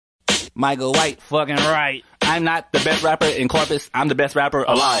Michael White, fucking right. I'm not the best rapper in Corpus, I'm the best rapper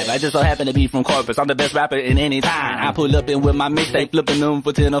alive. I just so happen to be from Corpus, I'm the best rapper in any time. I pull up in with my mixtape, flipping them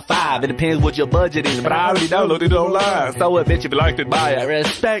for 10 or 5. It depends what your budget is, but I already downloaded it online. So I bet you like to buy it.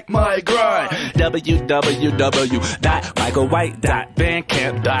 Respect my grind.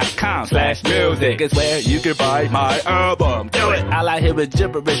 www.michaelwhite.bandcamp.com/music is where you can buy my album. Do it! All I hear is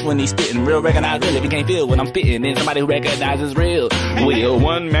gibberish when he's spitting. Real recognize real if you can't feel when I'm spitting. Then somebody who recognizes real. Well,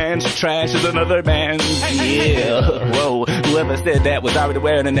 one man's trash is another man's. Yeah, whoa, whoever said that was already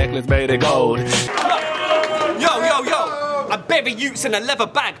wearing a necklace made of gold. Yo, I bury utes in a leather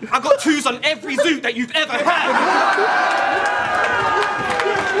bag. I got twos on every zoot that you've ever had.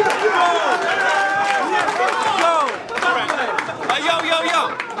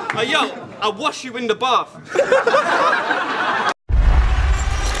 Yo, I wash you in the bath.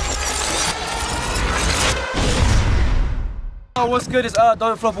 Oh, what's good? It's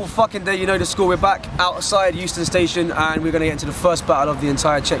Don't Flop all fucking day. You know the score. We're back outside Euston Station and we're going to get into the first battle of the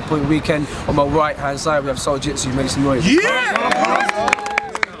entire checkpoint weekend. On my right hand side we have SOLJITSU. Make some noise. Yeah!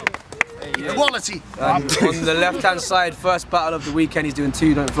 Quality. On the left hand side, first battle of the weekend, he's doing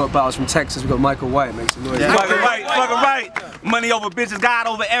 2 Don't Flop battles from Texas. We've got Michael White. Make some noise. Yeah. Fucking right. Money over bitches, God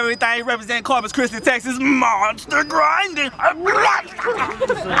over everything. Represent Corpus Christi, Texas. Monster grinding.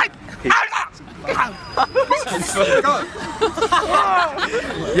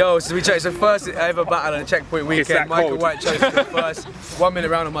 Yo, so we chose the first ever battle on a checkpoint weekend. Michael White chose the first 1 minute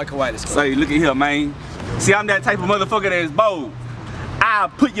round of Michael White. So look at here, man. See, I'm that type of motherfucker that is bold. I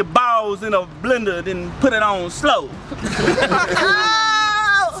put your balls in a blender, then put it on slow.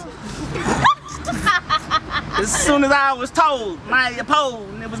 As soon as I was told my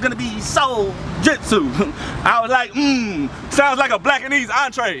opponent it was gonna be SOLJITSU, I was like, sounds like a Blackanese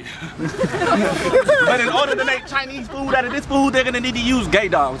entree. But in order to make Chinese food out of this food, they're gonna need to use gay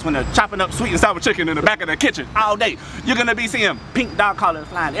dogs when they're chopping up sweet and sour chicken in the back of their kitchen all day. You're gonna be seeing pink dog collars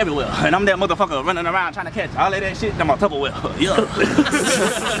flying everywhere, and I'm that motherfucker running around trying to catch all of that shit in my Tupperware. Yeah.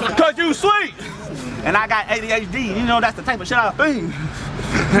 Cause you sweet! And I got ADHD, you know that's the type of shit I think.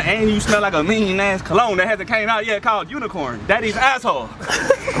 And you smell like a mean ass cologne that hasn't came out yet called Unicorn. Daddy's asshole.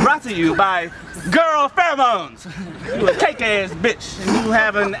 Brought to you by Girl Pheromones. You a cake ass bitch. And you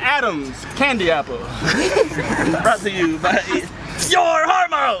have an Adams candy apple. Brought to you by your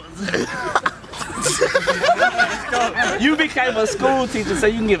hormones. You became a school teacher so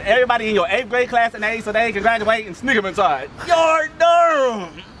you can give everybody in your 8th grade class an A so they can graduate and sneak them inside. You're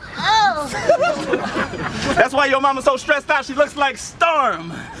dumb. Oh. That's why your mama's so stressed out she looks like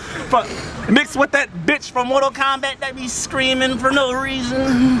Storm. Mixed with that bitch from Mortal Kombat that be screaming for no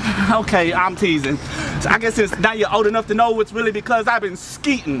reason. Okay, I'm teasing. So I guess since now you're old enough to know it's really because I've been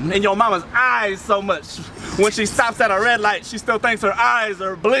skeeting in your mama's eyes so much. When she stops at a red light, she still thinks her eyes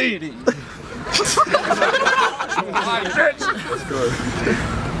are bleeding. Let's go.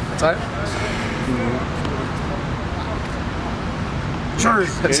 Time?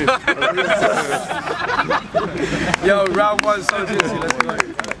 Yo, round 1, SOLJITSU, let's go.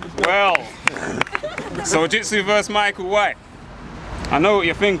 Well, SOLJITSU versus Michael White. I know what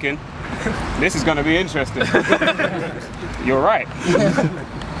you're thinking. This is going to be interesting. You're right.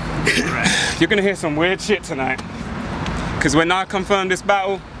 You're going to hear some weird shit tonight. Because when I confirmed this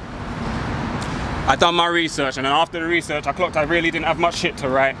battle, I done my research, and then after the research, I clocked I really didn't have much shit to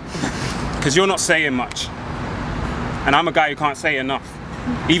write. Because you're not saying much. And I'm a guy who can't say enough.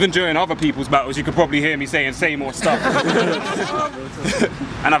 Even during other people's battles, you could probably hear me saying, say more stuff.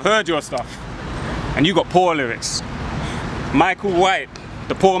 And I've heard your stuff. And you got poor lyrics. Michael White,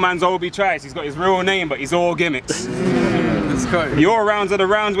 the poor man's Obi Trice. He's got his real name, but he's all gimmicks. Let's go. Your rounds are the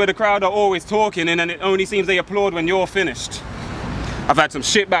rounds where the crowd are always talking, and then it only seems they applaud when you're finished. I've had some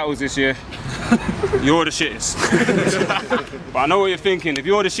shit battles this year. You're the shittest. But I know what you're thinking. If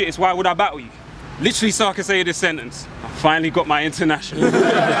you're the shittest, why would I battle you? Literally so I can say this sentence. I finally got my international.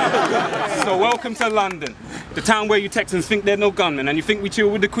 So welcome to London, the town where you Texans think they're no gunmen and you think we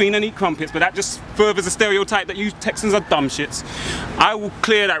chill with the Queen and eat crumpets, but that just furthers the stereotype that you Texans are dumb shits. I will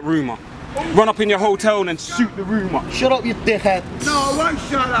clear that rumour. Run up in your hotel and shoot the rumour. Shut up, you dickhead. No, I won't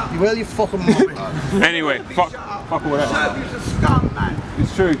shut up. You will, you fucking mommy. Anyway, fuck all that. You're a scum, man.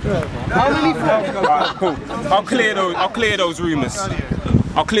 It's true. How many Alright, cool. I'll clear those rumours.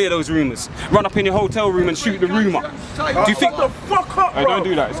 I'll clear those rumours. Run up in your hotel room and shoot the rumour. Do you think? What the fuck up, Hey, don't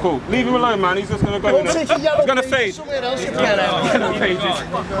do that. It's cool. Leave him alone, man. He's just gonna go. He's gonna fade. He's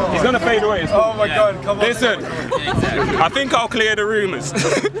gonna fade away. Oh my God! Come on. Listen, I think I'll clear the rumours.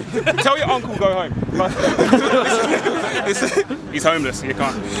 Tell your uncle go home. He's homeless. You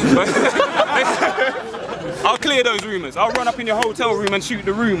can't. I'll clear those rumours. I'll run up in your hotel room and shoot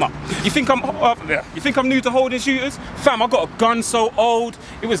the room up. You think I'm You think I'm new to holding shooters? Fam, I got a gun so old,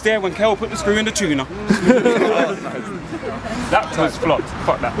 it was there when Kel put the screw in the tuner. That was flopped.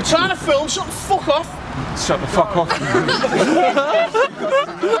 Fuck that. We're trying to film, shut the fuck off. Shut the fuck off.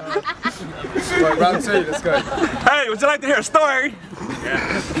 Right, round 2, let's go. Hey, would you like to hear a story?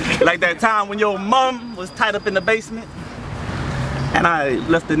 Yeah. Like that time when your mom was tied up in the basement and I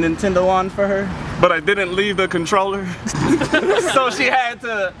left the Nintendo on for her, but I didn't leave the controller. So she had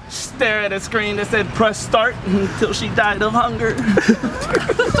to stare at a screen that said press start until she died of hunger.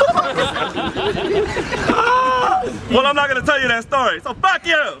 Well, I'm not gonna tell you that story, so fuck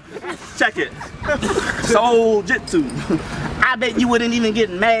you! Check it. SOLJITSU. I bet you wouldn't even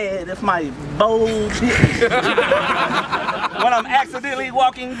get mad if my bulge hit when I'm accidentally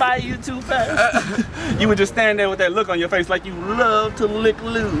walking by you too fast. You would just stand there with that look on your face like you love to lick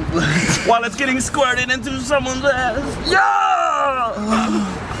lube while it's getting squirted into someone's ass. Yeah!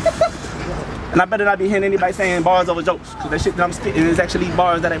 And I better not be hearing anybody saying bars over jokes, because that shit that I'm spitting is actually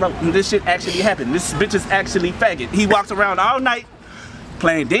bars that I wrote. And this shit actually happened. This bitch is actually faggot. He walks around all night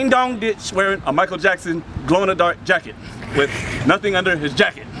playing ding dong ditch wearing a Michael Jackson glow-in-the-dark jacket with nothing under his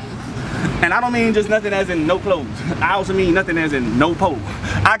jacket. And I don't mean just nothing as in no clothes. I also mean nothing as in no pole.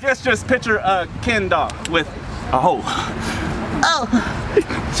 I guess just picture a Ken doll with a hole. Oh,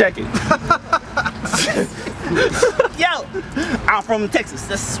 check it. Yo, I'm from Texas,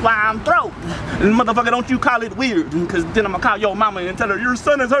 that's why I'm throat. And motherfucker, don't you call it weird, because then I'm gonna call your mama and tell her, your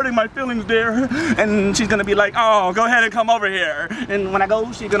son is hurting my feelings, dear. And she's gonna be like, oh, go ahead and come over here. And when I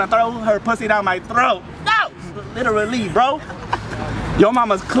go, she's gonna throw her pussy down my throat. No, literally, bro. Your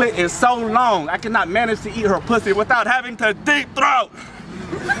mama's clit is so long, I cannot manage to eat her pussy without having to deep throat.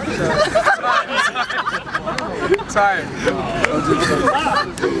 Time.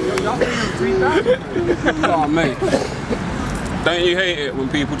 Oh, mate. Don't you hate it when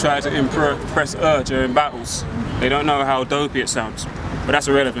people try to impress during battles? They don't know how dopey it sounds. But that's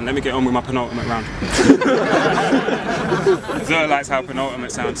irrelevant. Let me get on with my penultimate round. Zer likes how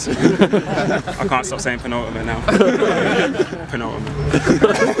penultimate sounds. I can't stop saying penultimate now. Penultimate.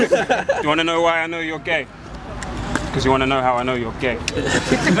 Do you want to know why I know you're gay? Because you want to know how I know you're gay.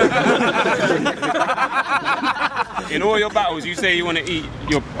 In all your battles, you say you want to eat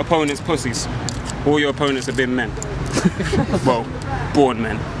your opponent's pussies. All your opponents have been men. Well, born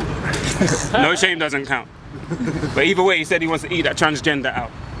men. No shame doesn't count. But either way, he said he wants to eat that transgender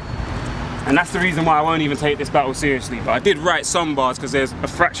out. And that's the reason why I won't even take this battle seriously. But I did write some bars because there's a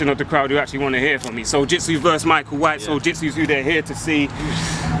fraction of the crowd who actually want to hear from me. SOLJITSU versus Michael White. Yeah. SOLJITSU's who they're here to see.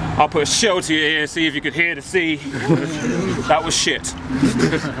 I'll put a shell to your ear, see if you could hear the sea. That was shit.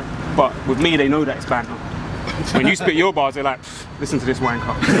 But with me, they know that it's banter. When you spit your bars, they're like, listen to this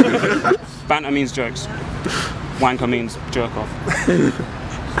wanker. Banter means jokes. Wanker means jerk off.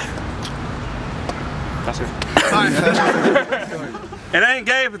 That's it. It ain't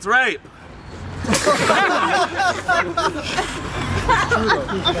gay if it's rape.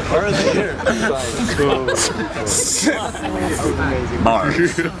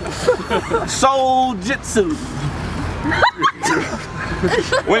 Bars. SOLJITSU.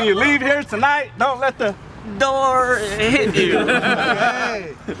 When you leave here tonight, don't let the door hit you.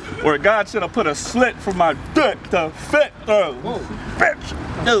 Where God should have put a slit for my dick to fit through. Bitch.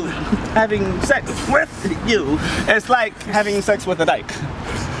 Dude, having sex with you, it's like having sex with a dyke.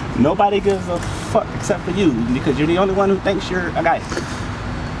 Nobody gives a fuck except for you, because you're the only one who thinks you're a guy.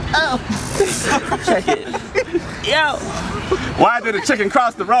 Oh. Check it. Yo. Why did a chicken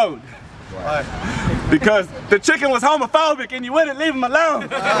cross the road? Why? Because the chicken was homophobic and you wouldn't leave him alone.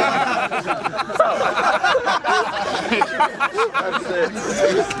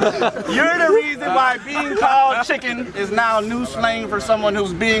 You're the reason why being called chicken is now new slang for someone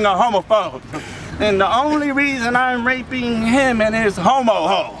who's being a homophobe. And the only reason I'm raping him and his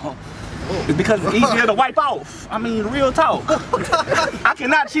homo-ho is because it's easier to wipe off. I mean, real talk. I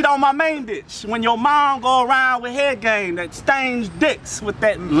cannot cheat on my main bitch when your mom go around with head game that stains dicks with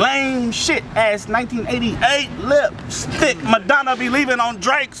that lame shit ass 1988 lipstick Madonna be leaving on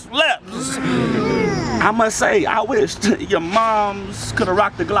Drake's lips. I must say, I wished your moms could have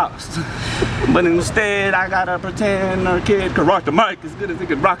rocked the Glocks. But instead, I gotta pretend her kid could rock the mic as good as he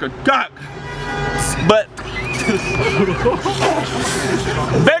could rock a cock. But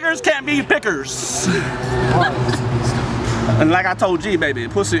beggars can't be pickers. And like I told G, baby,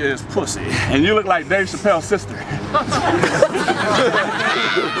 pussy is pussy. And you look like Dave Chappelle's sister.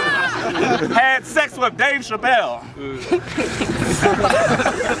 Had sex with Dave Chappelle.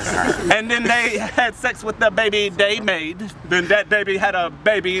 And then they had sex with the baby they made. Then that baby had a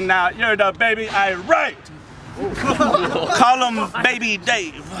baby. Now you're the baby I raped. Call him Baby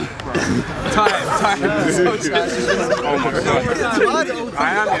Dave. Time. Oh my god. I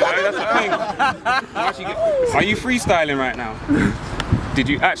am, that's the thing. Are you freestyling right now? Did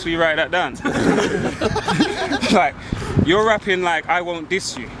you actually write that down? Like, you're rapping like I won't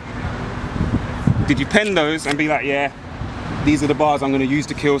diss you. Did you pen those and be like, yeah, these are the bars I'm gonna use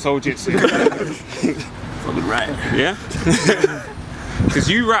to kill Soljitsu? Fucking right. Yeah? Because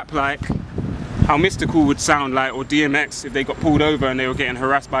you rap like how Mystical would sound like, or DMX if they got pulled over and they were getting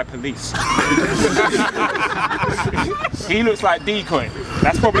harassed by police. He looks like Decoy.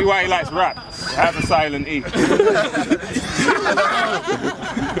 That's probably why he likes rap. It has a silent E.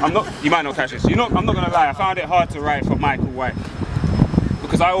 You might not catch this. I'm not gonna lie, I found it hard to write for Michael White.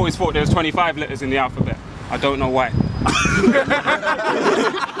 Because I always thought there was 25 letters in the alphabet. I don't know why.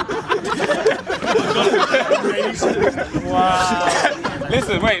 Wow.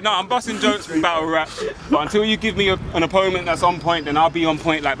 Listen, wait, no, I'm busting jokes from battle rap, but until you give me an opponent that's on point, then I'll be on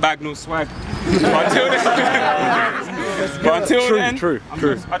point like Bagnall Swag. But until then,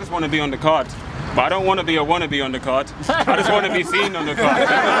 I just want to be on the card. But I don't want to be a wannabe on the card. I just want to be seen on the card.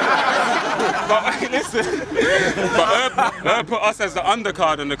 But listen, Herb put us as the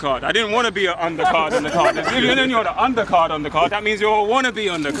undercard on the card. I didn't want to be an undercard on the card. If you're the undercard on the card, that means you're a wannabe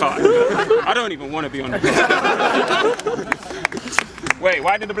on the card. I don't even want to be on the card. Wait,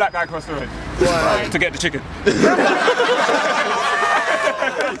 why did the black guy cross the road? Why? To get the chicken.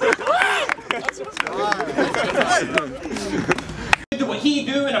 Do what he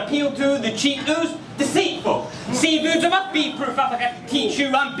do and appeal to the cheap ooze, deceitful. See dudes, I must be proof up. I can teach you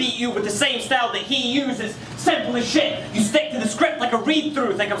and beat you with the same style that he uses. Simple as shit. You stick to the script like a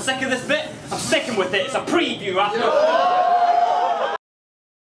read-through. Think I'm sick of this bit? I'm sticking with it. It's a preview after.